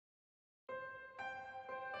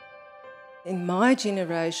In my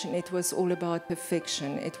generation, it was all about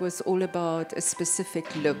perfection. It was all about a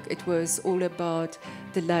specific look. It was all about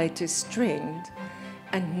the latest trend.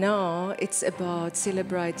 And now it's about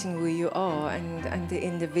celebrating who you are and the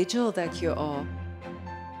individual that you are.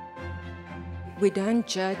 We don't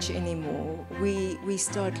judge anymore. We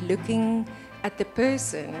start looking at the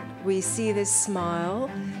person. We see the smile.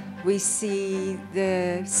 We see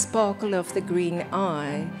the sparkle of the green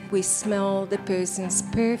eye. We smell the person's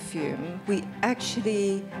perfume. We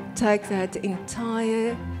actually take that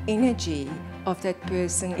entire energy of that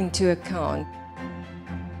person into account.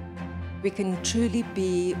 We can truly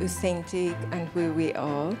be authentic and who we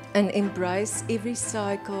are and embrace every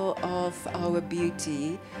cycle of our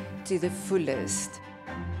beauty to the fullest.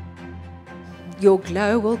 Your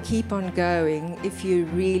glow will keep on going if you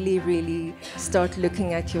really, really start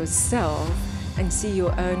looking at yourself and see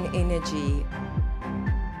your own energy.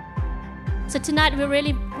 So tonight we're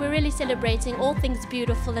really celebrating all things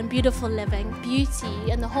beautiful and beautiful living, beauty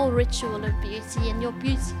and the whole ritual of beauty, and your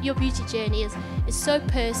beauty journey is so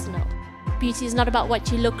personal. Beauty is not about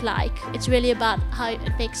what you look like, it's really about how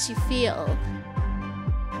it makes you feel.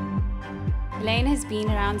 GUERLAIN has been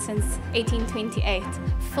around since 1828,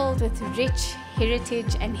 filled with rich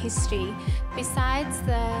heritage and history. Besides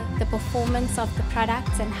the performance of the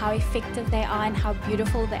products and how effective they are and how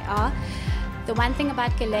beautiful they are, the one thing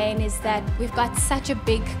about GUERLAIN is that we've got such a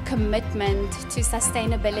big commitment to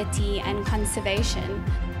sustainability and conservation.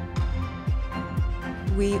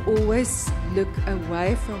 We always look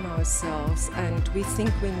away from ourselves and we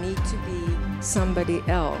think we need to be somebody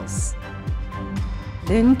else.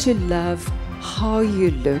 Learn to love how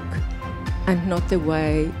you look and not the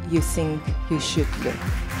way you think you should look.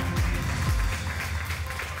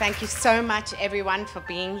 Thank you so much, everyone, for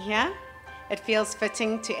being here. It feels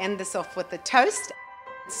fitting to end this off with a toast.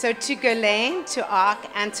 So to GUERLAIN, to Arc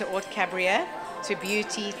and to Haute Cabrière, to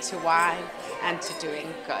beauty, to wine and to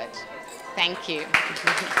doing good. Thank you.